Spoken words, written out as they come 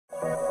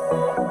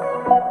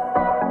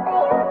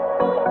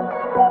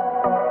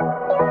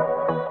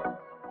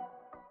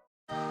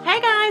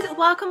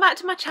Welcome back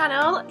to my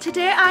channel.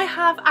 Today I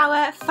have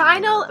our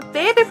final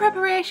baby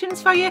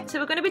preparations for you. So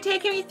we're going to be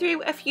taking you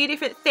through a few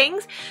different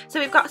things. So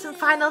we've got some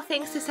final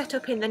things to set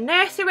up in the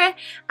nursery.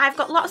 I've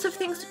got lots of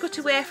things to put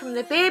away from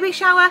the baby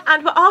shower,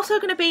 and we're also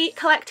going to be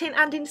collecting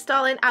and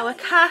installing our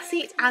car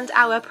seat and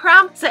our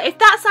pram. So if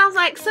that sounds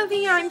like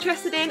something you're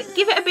interested in,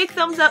 give it a big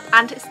thumbs up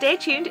and stay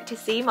tuned to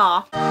see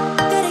more.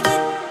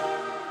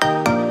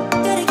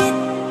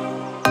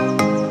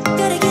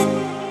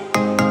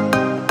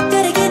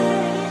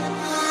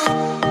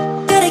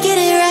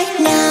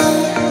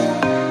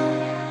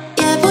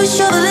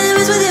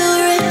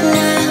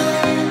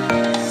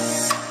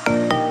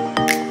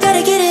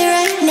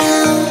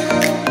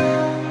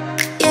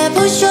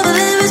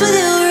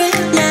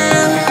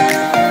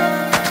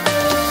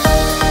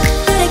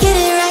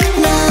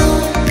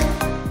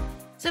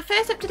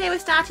 We're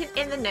starting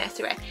in the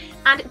nursery,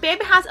 and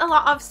baby has a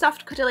lot of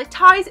soft cuddly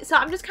toys, so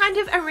I'm just kind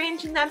of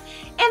arranging them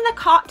in the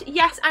cot.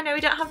 Yes, I know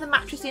we don't have the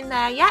mattress in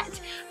there yet,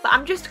 but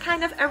I'm just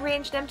kind of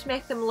arranging them to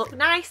make them look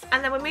nice.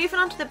 And then we're moving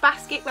on to the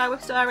basket where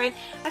we're storing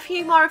a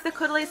few more of the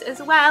cuddlies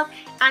as well,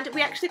 and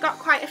we actually got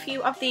quite a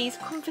few of these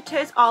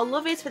comforters or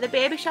lovies for the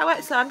baby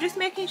shower, so I'm just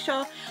making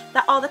sure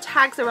that all the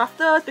tags are off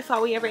those before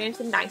we arrange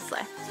them nicely.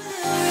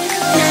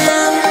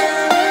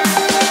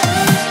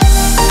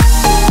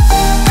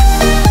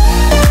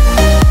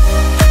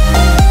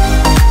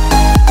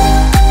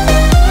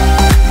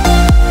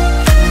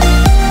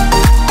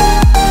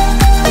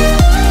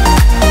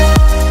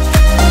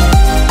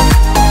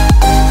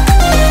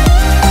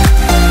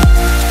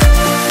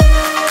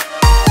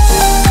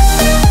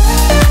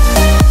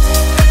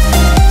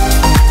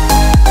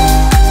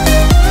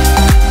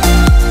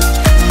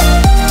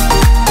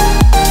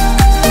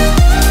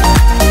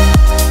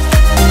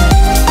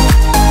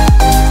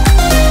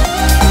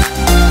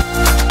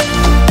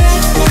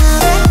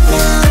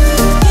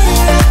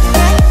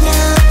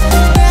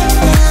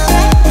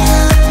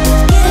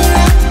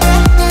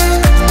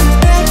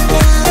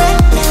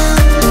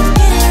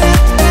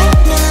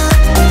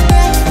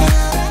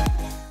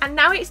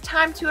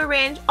 To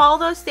arrange all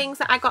those things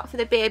that I got for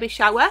the baby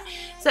shower.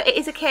 So it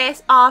is a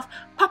case of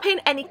popping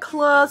any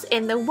clothes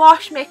in the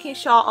wash, making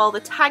sure all the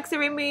tags are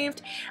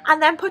removed,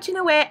 and then putting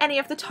away any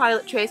of the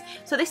toiletries.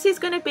 So this is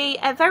going to be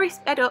a very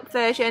sped up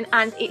version,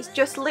 and it's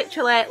just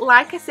literally,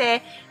 like I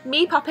say,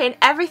 me popping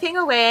everything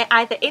away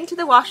either into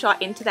the wash or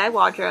into their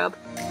wardrobe.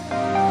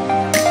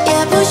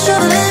 Yeah, push your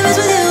limits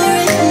with you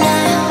right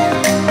now.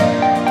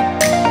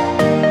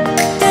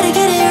 Gotta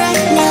get it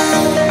right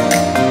now.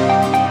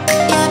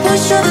 Yeah,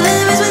 push your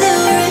limits with you.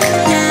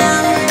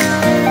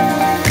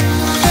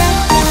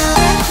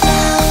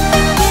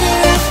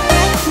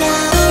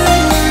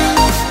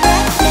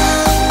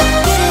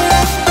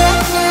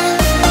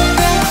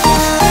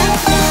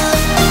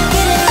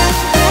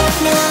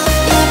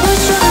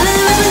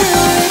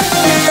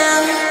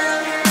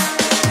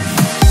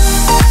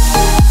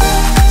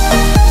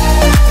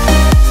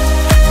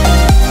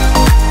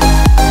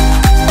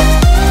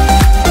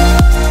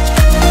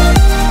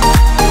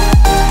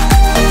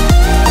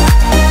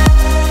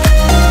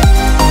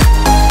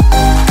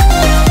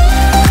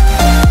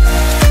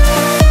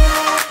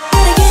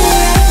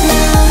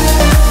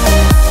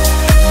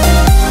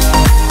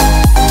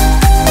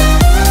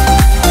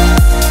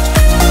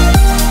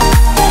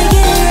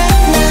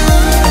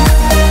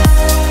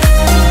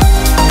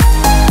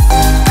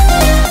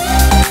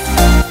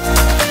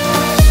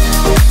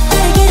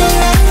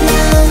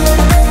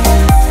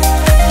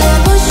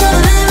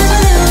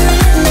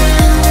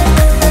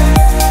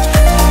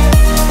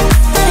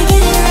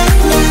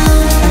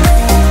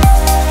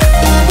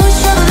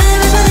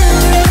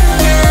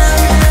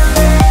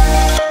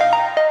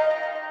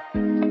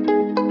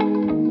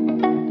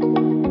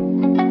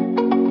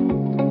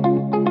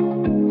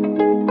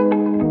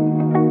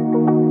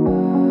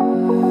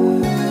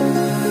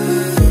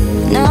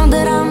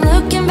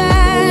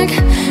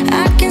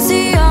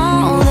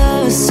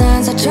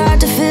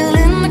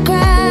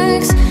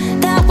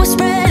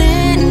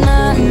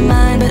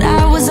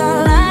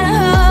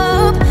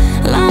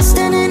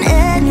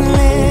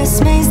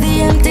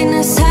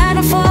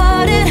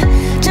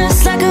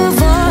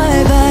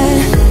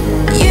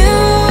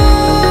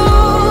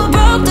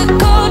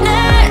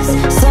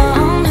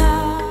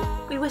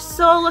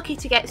 Lucky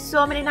to get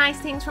so many nice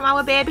things from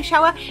our baby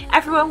shower.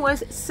 Everyone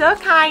was so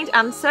kind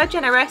and so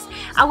generous.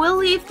 I will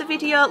leave the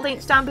video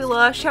links down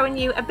below showing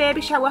you a baby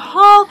shower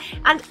haul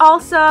and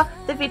also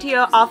the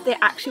video of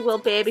the actual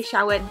baby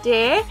shower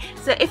day.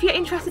 So if you're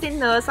interested in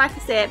those, like I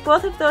say,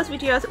 both of those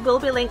videos will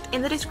be linked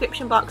in the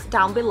description box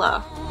down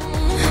below.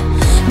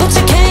 But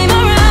you came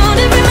around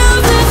and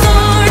removed the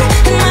thorn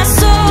in my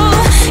soul.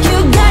 You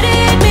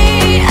guided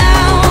me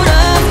out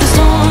of the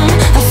storm.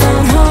 I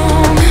found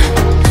home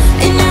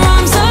in your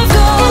arms of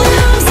gold.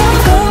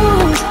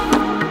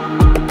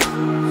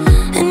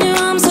 In your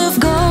arms of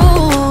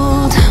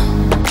gold.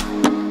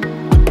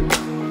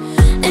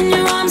 In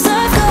your arms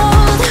of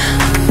gold.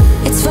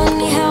 It's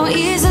funny how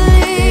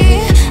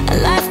easily a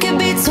life can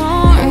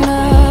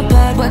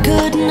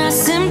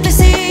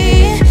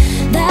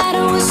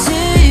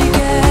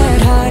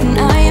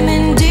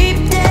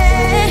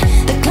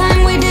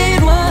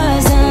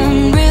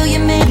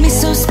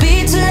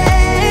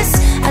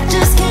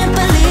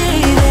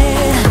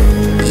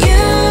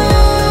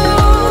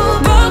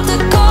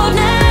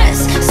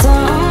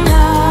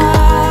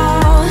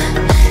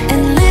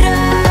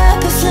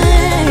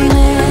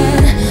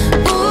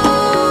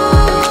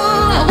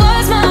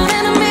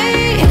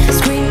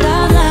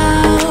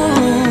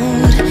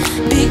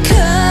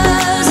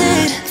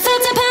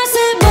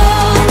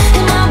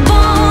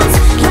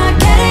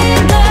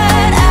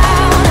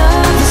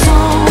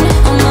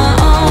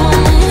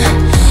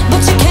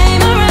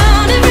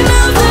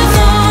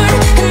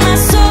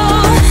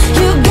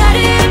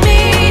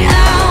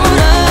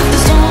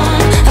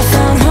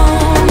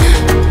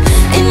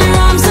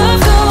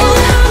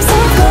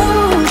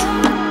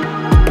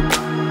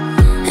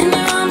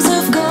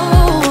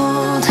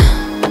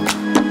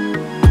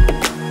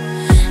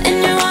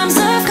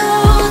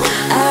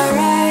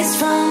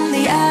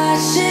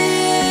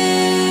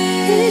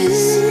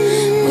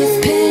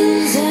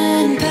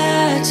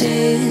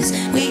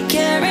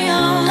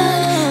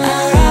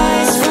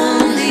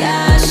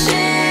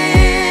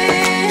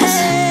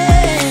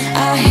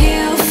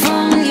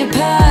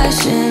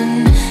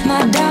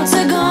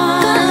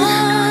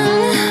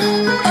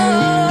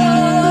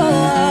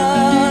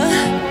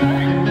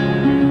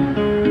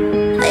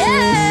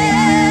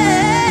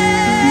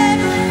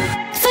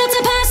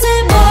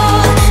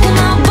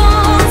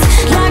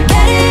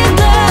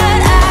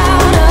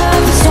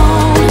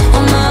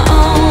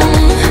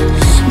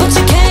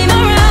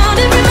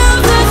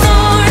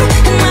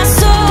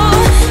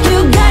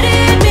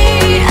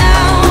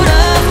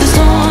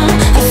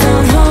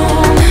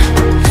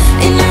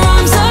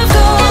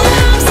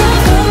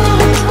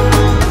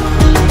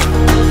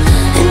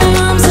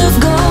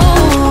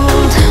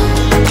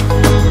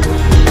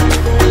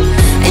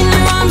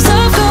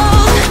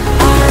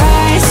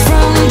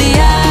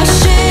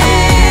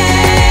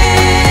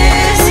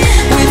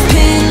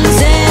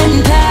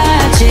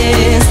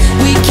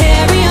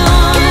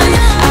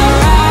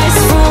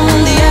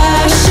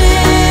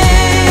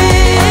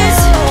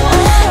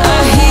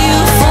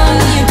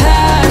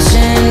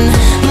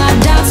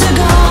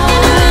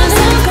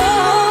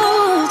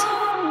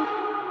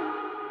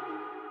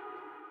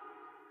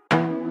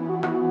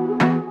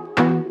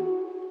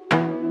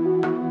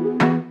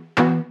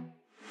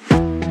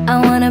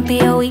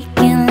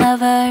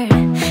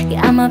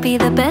be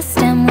the best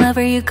damn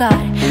lover you got.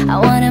 I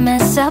wanna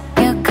mess up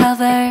your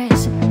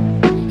covers.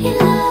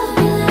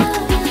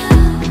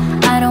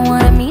 I don't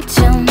wanna meet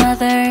your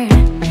mother.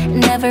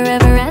 Never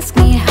ever ask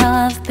me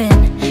how I've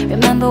been.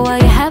 Remember why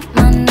you have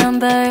my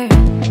number.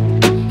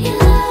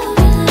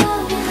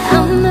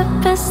 I'm the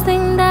best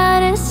thing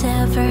that has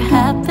ever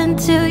happened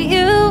to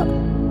you.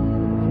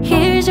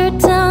 Here's your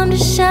time to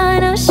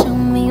shine. Now show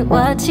me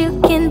what you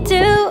can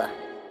do.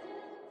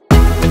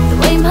 The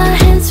way my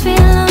hands feel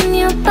on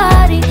your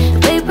body, the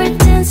way we're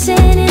dancing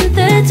in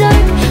the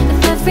dark.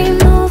 With every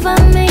move I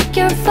make,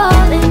 you're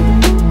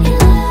falling.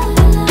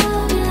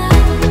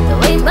 The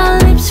way my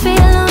lips feel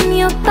on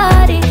your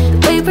body, the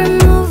way we're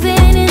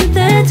moving in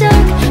the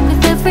dark.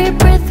 With every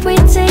breath we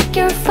take,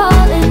 you're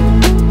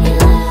falling.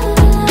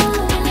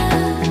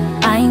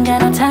 I ain't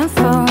got no time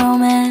for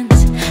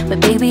romance, but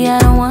baby I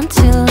don't want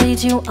to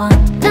lead you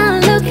on.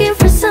 Not looking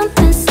for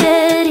something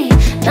steady,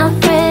 not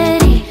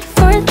ready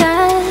for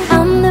that.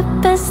 I'm the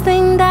best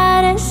thing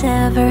that has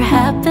ever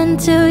happened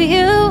to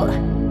you.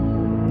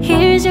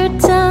 Here's your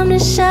time to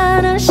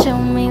shine. Now show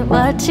me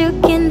what you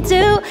can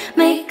do.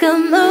 Make a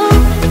move.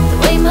 The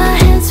way my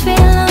hands feel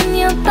on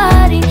your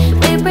body, the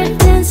way we're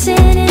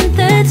dancing in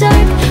the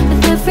dark.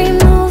 With every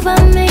move I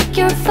make,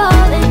 you're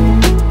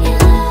falling.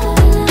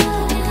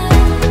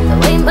 The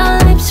way my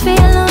lips feel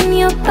on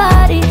your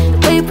body, the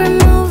way we're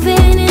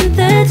moving in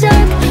the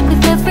dark.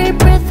 With every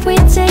breath we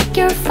take,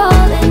 you're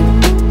falling.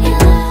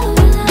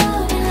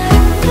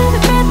 With every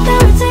breath that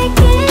we're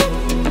taking,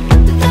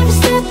 with every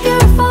step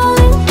you're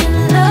falling in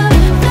love.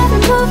 With every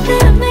move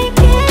that I'm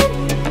making.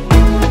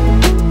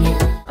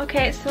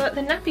 Okay, so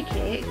the nappy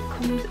cake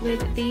comes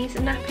with these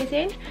nappies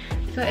in.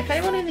 So if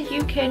anyone in the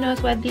UK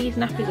knows where these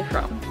nappies are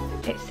from,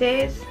 it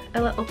says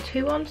a little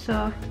 2 on,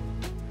 so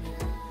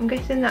I'm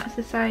guessing that's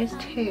the size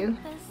 2.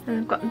 And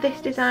I've got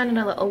this design and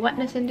a little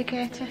wetness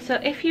indicator. So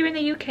if you're in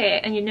the UK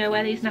and you know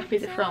where these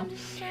nappies are from,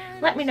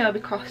 let me know,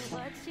 because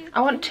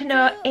I want to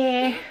know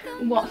A,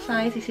 what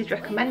size this is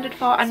recommended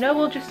for. I know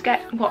we'll just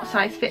get what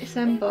size fits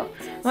them, but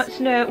I want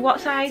to know what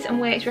size and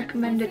weight is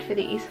recommended for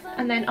these.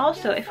 And then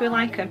also if we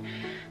like them,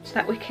 so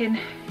that we can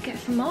get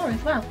some more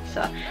as well.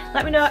 So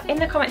let me know in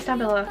the comments down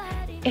below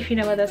if you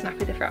know where those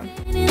nappies are from.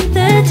 In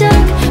the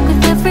dark,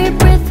 with every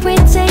breath we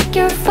take,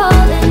 you're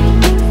falling.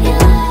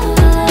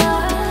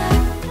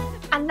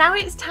 And now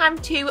it's time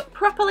to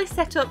properly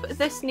set up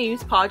the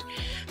snooze pod.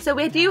 So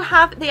we do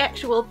have the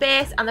actual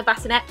base and the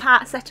bassinet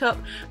part set up,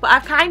 but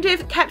I've kind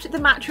of kept the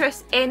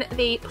mattress in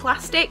the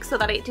plastic so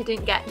that it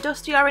didn't get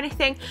dusty or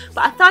anything.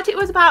 But I thought it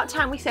was about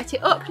time we set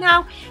it up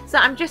now. So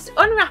I'm just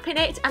unwrapping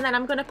it, and then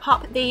I'm going to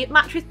pop the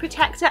mattress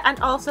protector and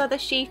also the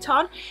sheet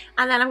on,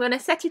 and then I'm going to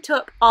set it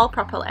up all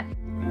properly.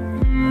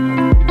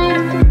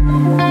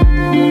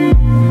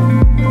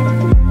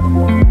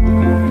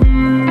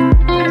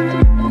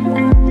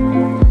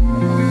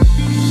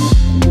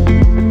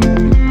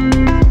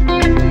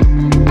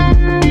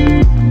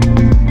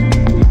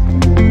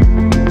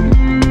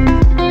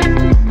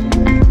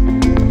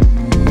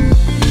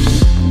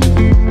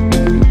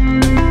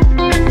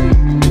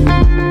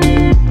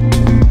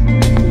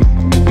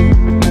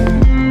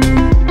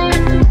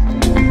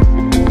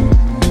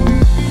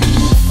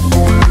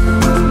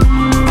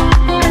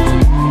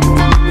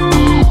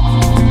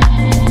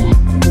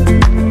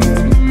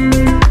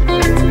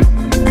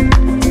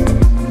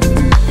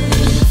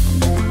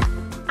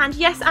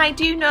 I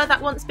do know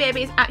that once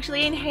baby is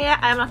actually in here,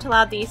 I am not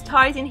allowed these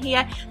toys in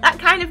here. That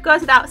kind of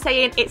goes without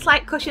saying. It's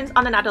like cushions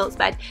on an adult's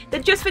bed.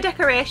 They're just for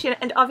decoration,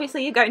 and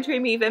obviously you're going to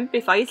remove them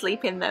before you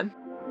sleep in them.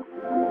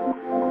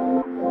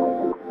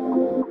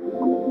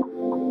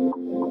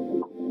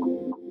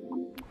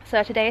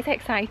 So today is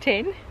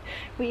exciting.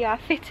 We are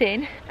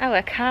fitting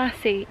our car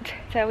seat.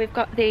 So we've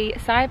got the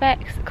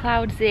Cybex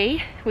Cloud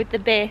Z with the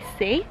base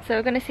seat. So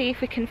we're going to see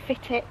if we can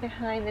fit it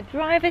behind the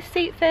driver's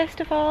seat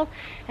first of all,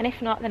 and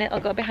if not, then it'll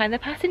go behind the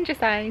passenger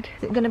side.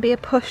 Is it going to be a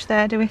push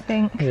there, do we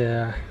think?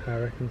 Yeah, I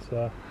reckon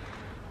so.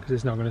 Because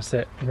it's not going to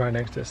sit right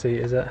next to the seat,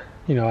 is it?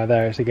 You know,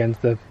 there it's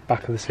against the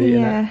back of the seat,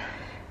 yeah. Isn't it?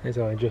 It's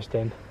only just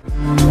in.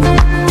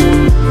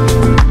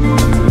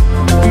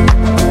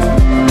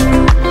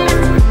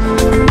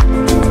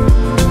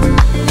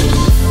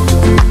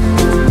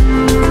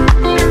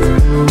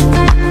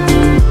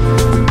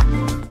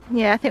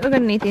 Yeah, I think we're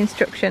going to need the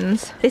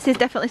instructions. This is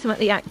definitely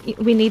something that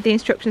we need the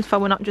instructions for.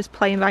 We're not just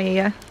playing by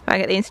ear. If I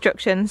get the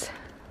instructions.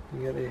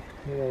 You get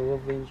the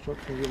lovely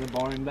instructions in the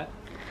boring bit.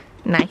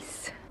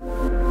 Nice.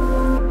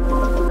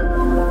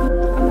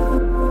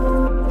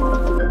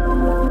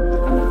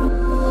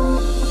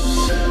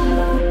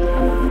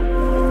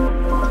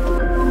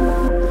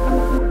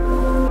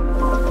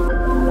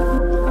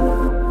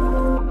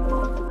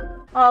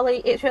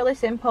 Ollie, it's really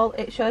simple.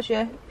 It shows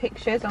you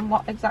pictures on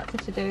what exactly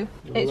to do.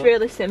 It's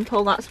really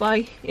simple, that's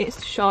why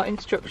it's short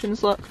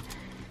instructions. Look,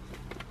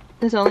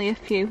 there's only a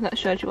few that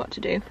shows you what to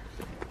do.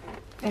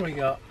 What we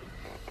got?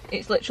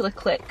 It's literally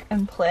click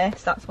and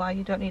place, that's why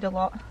you don't need a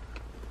lot.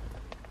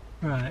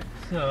 Right,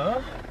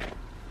 so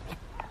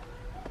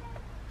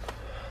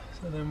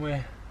then we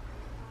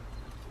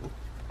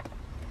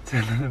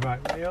turning the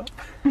back way up.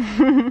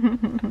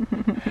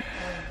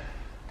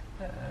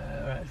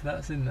 Right, so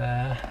that's in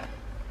there.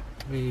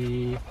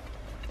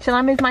 Shall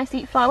I move my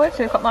seat forward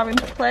so we've got more room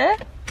to play?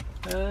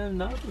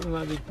 No, that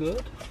might be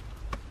good.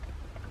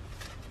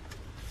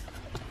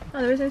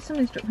 Oh, there is some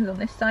instructions on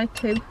this side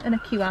too, and a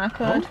QR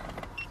code.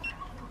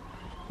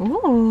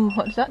 Ooh,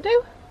 what does that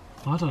do?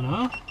 I don't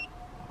know.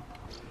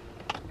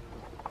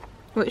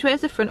 Which way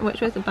is the front and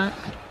which way is the back?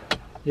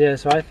 Yeah,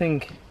 so I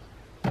think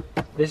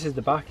this is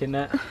the back, isn't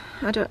it?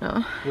 I don't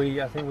know.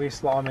 I think we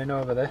slot them in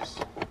over this.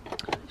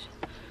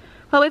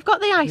 Well, we've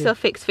got the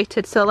ISOFIX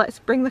fitted, so let's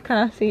bring the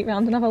car seat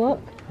round and have a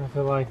look. I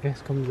feel like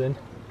this comes in.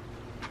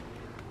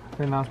 I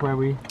think that's where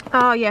we...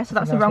 Oh yeah, so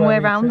that's the wrong way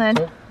around then.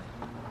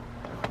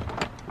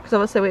 Because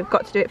obviously we've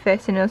got to do it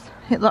facing us.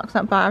 It locks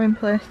that bar in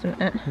place, doesn't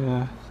it?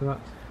 Yeah, so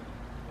that's...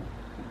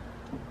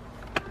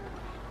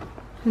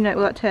 No, we've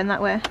got to turn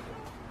that way.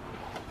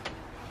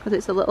 Because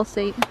it's a little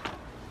seat.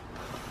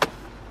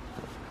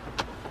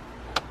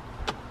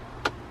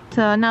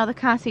 So now the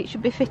car seat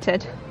should be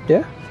fitted.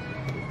 Yeah.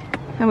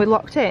 And we're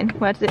locked in.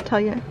 Where does it tell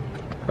you?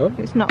 Oh.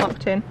 It's not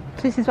locked in.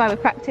 So this is why we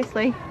practice,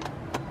 Lee.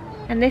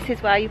 And this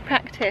is why you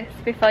practice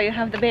before you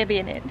have the baby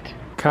in it.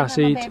 Car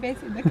seat. My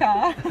baby's in the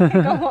car.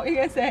 What were you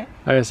going to say?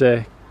 I was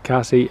going to say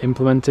car seat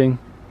implementing.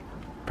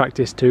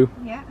 Practice 2.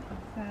 Yeah.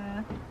 So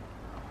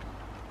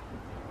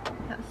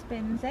that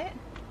spins it.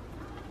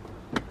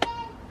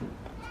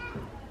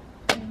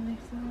 Turn this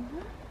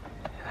over.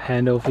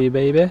 Handle for your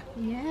baby.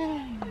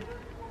 Yeah.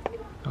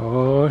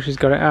 Oh, she's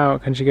got it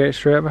out. Can she get it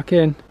straight back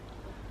in?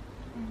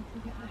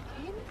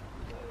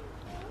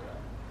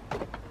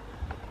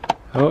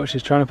 Oh,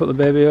 she's trying to put the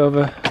baby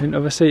over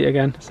into the seat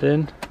again. It's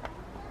in.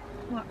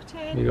 Locked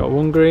in. You got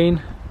 1 green.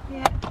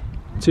 Yeah.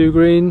 2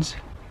 greens.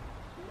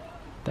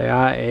 They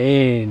are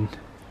in.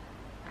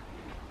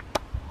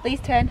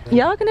 Lee's turn.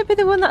 You're going to be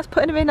the one that's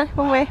putting them in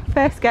when we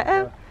first get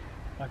them.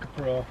 Like a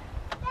pro.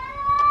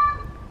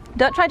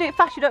 Don't try to do it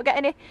fast, you don't get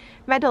any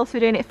medals for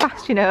doing it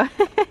fast, you know.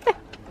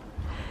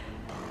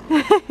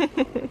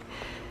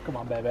 Come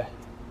on, baby.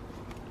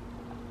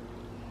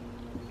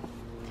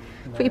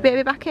 Put your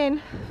baby back in.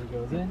 It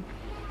goes in.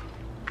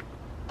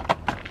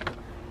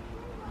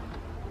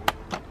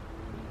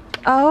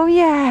 Oh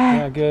yeah.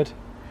 Yeah, good.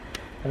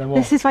 And then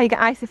This is why you get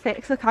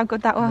ISOFIX. Look how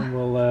good that was.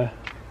 we'll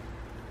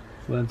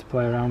learn to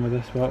play around with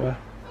this, won't we?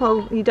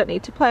 Well, you don't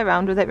need to play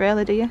around with it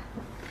really, do you? Yeah.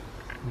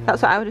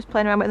 That's what I was just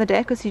playing around with the day,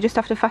 because you just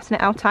have to fasten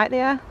it how tight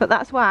they are. But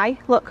that's why,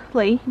 look,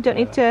 Lee, you don't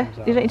need to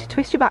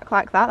twist your back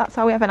like that. That's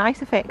how we have an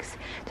ISOFIX.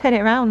 Turn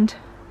it around.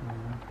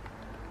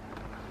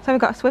 So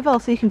we've got a swivel,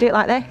 so you can do it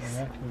like this.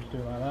 Yeah, we'll just do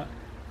it like that.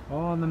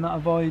 Oh, and then that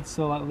avoids,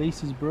 so like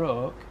Lisa's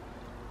broke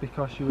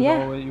because you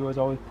was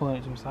always pulling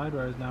it to the side,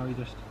 whereas now you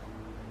just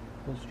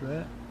pull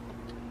straight.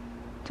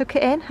 Tuck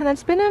it in and then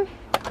spin them.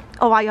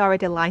 Oh, I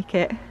already like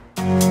it.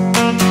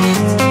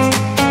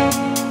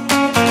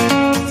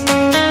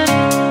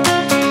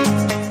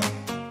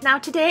 Now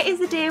today is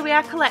the day we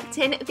are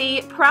collecting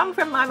the pram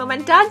from my mum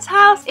and dad's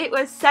house. It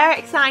was so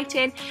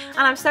exciting and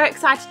I'm so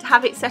excited to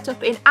have it set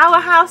up in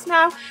our house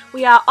now.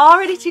 We are all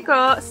ready to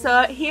go,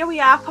 so here we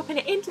are popping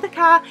it into the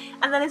car,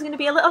 and then there's going to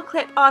be a little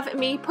clip of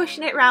me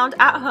pushing it round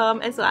at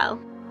home as well.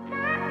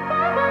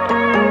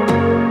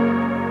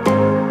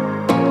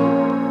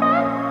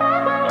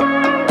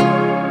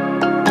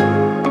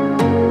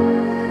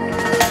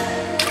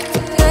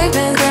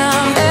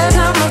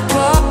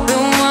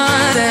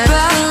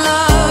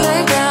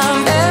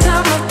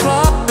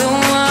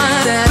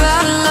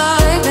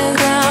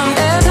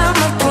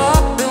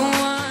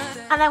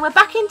 We're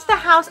back into the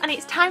house and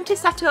it's time to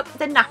set up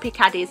the nappy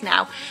caddies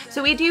now.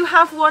 So we do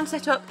have one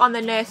set up on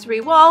the nursery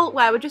wall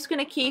where we're just going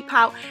to keep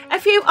out a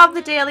few of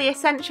the daily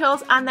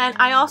essentials, and then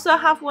I also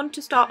have one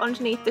to store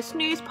underneath the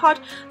snooze pod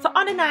for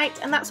on a night,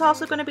 and that's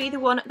also going to be the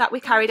one that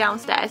we carry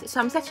downstairs. So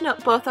I'm setting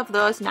up both of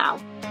those now.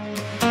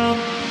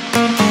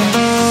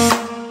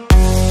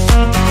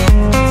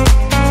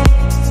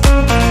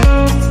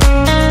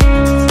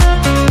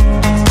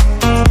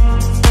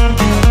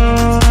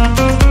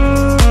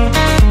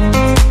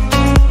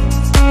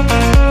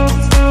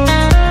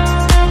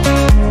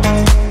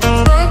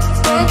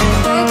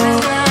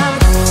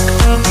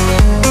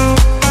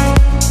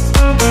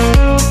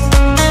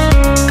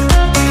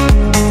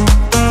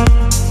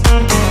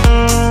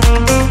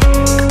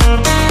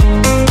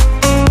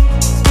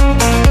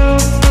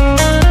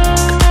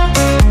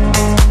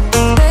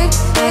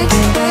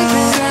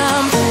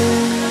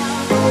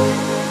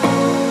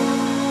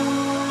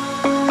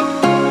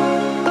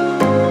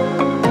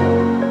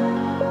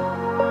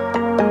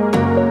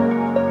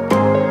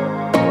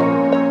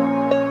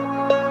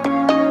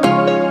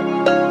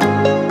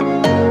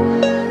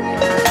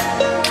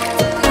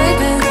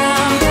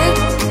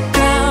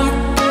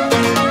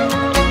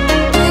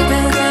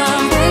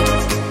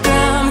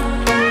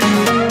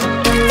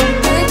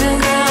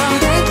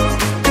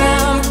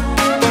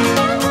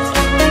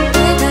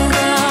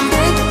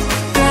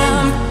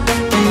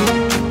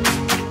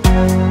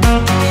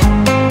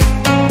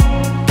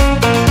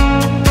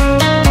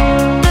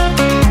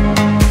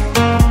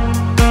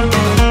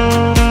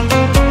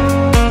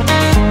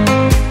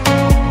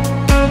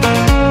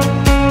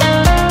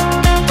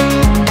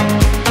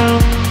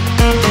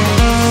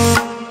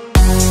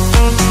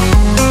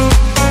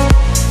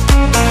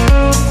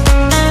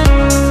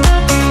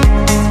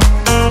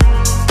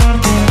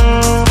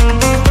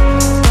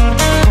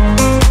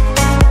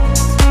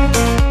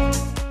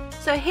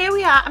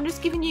 start, I'm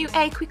just giving you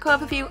a quick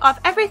overview of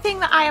everything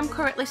that I am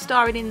currently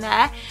storing in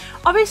there.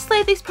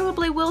 Obviously this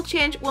probably will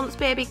change once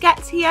baby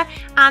gets here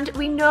and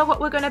we know what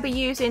we're going to be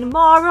using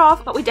more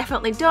of, but we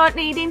definitely don't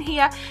need in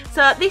here.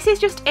 So this is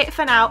just it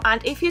for now,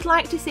 and if you'd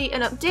like to see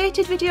an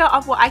updated video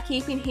of what I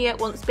keep in here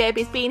once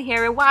baby's been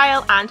here a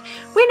while and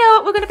we know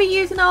what we're going to be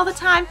using all the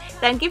time,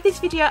 then give this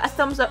video a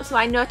thumbs up so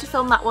I know to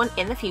film that one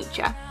in the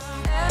future.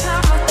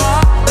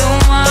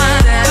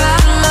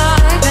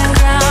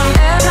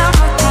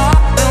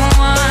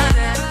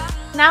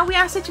 Now we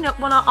are setting up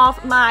one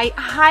of my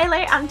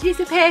highly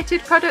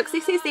anticipated products.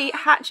 This is the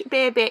Hatch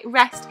Baby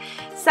Rest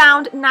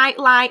sound, night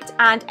light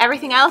and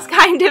everything else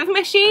kind of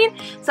machine.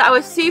 So I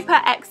was super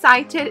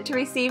excited to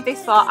receive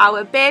this for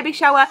our baby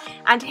shower,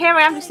 and here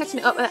I am just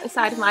setting it up at the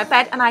side of my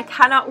bed, and I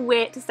cannot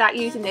wait to start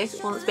using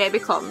this once baby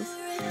comes.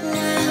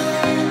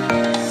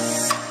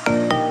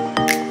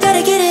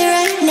 Gotta get it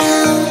right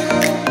now.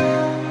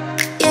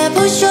 Yeah,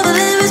 push over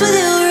limits with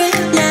you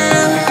right now.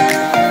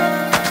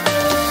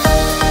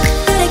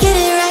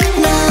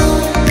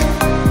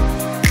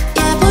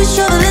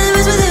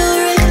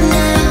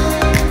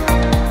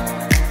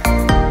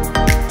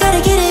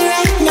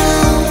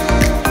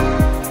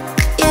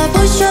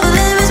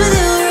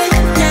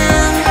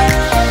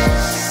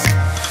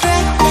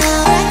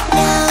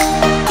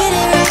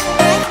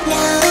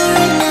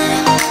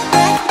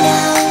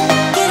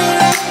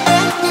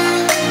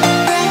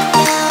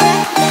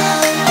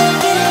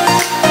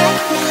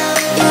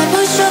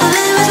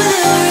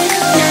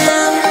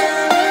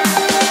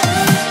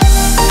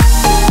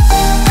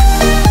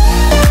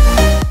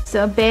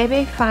 So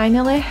baby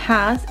finally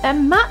has a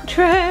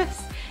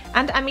mattress,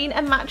 and I mean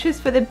a mattress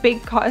for the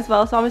big cot as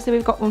well. So obviously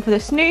we've got one for the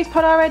snooze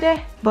pod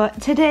already,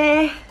 but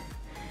today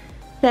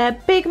the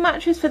big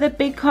mattress for the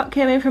big cot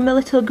came in from the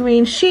little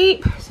green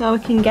sheep, so we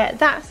can get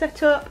that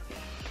set up.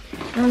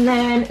 And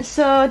then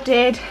so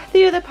did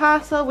the other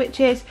parcel, which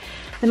is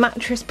the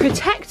mattress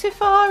protector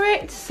for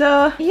it.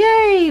 So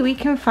yay, we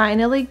can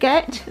finally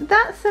get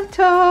that set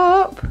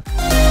up.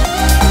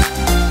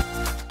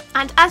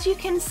 And as you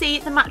can see,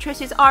 the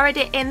mattress is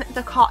already in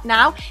the cot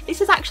now.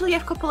 This is actually a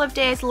couple of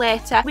days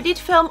later. We did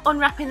film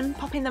unwrapping and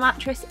popping the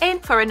mattress in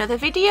for another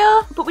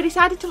video, but we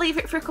decided to leave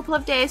it for a couple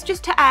of days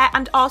just to air,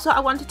 and also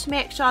I wanted to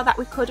make sure that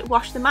we could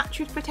wash the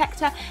mattress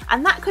protector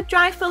and that could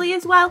dry fully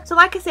as well. So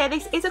like I say,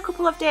 this is a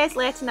couple of days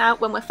later now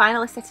when we're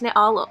finally setting it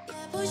all up.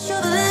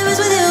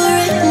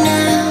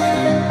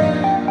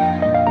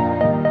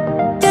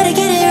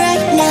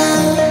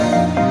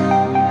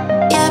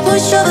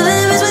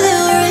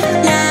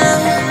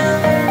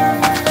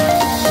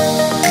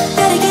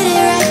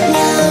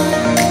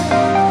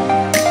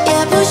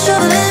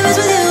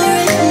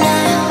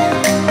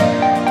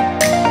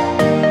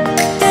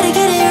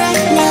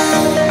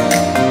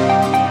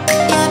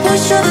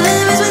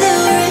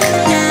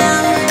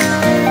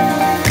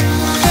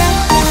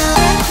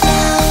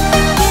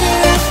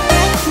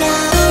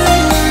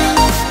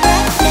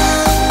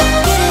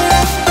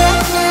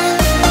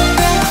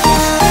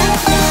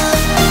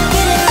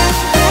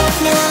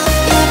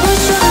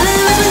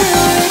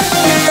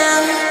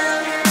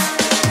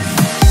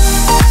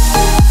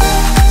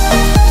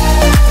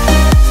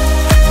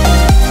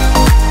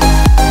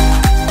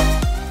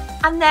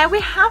 There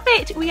we have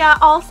it, we are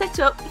all set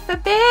up for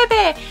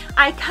baby.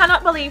 I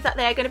cannot believe that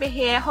they're going to be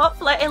here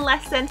hopefully in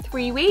less than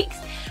 3 weeks.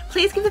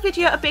 Please give the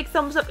video a big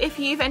thumbs up if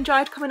you've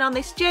enjoyed coming on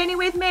this journey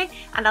with me,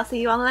 and I'll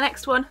see you on the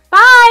next one.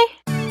 Bye!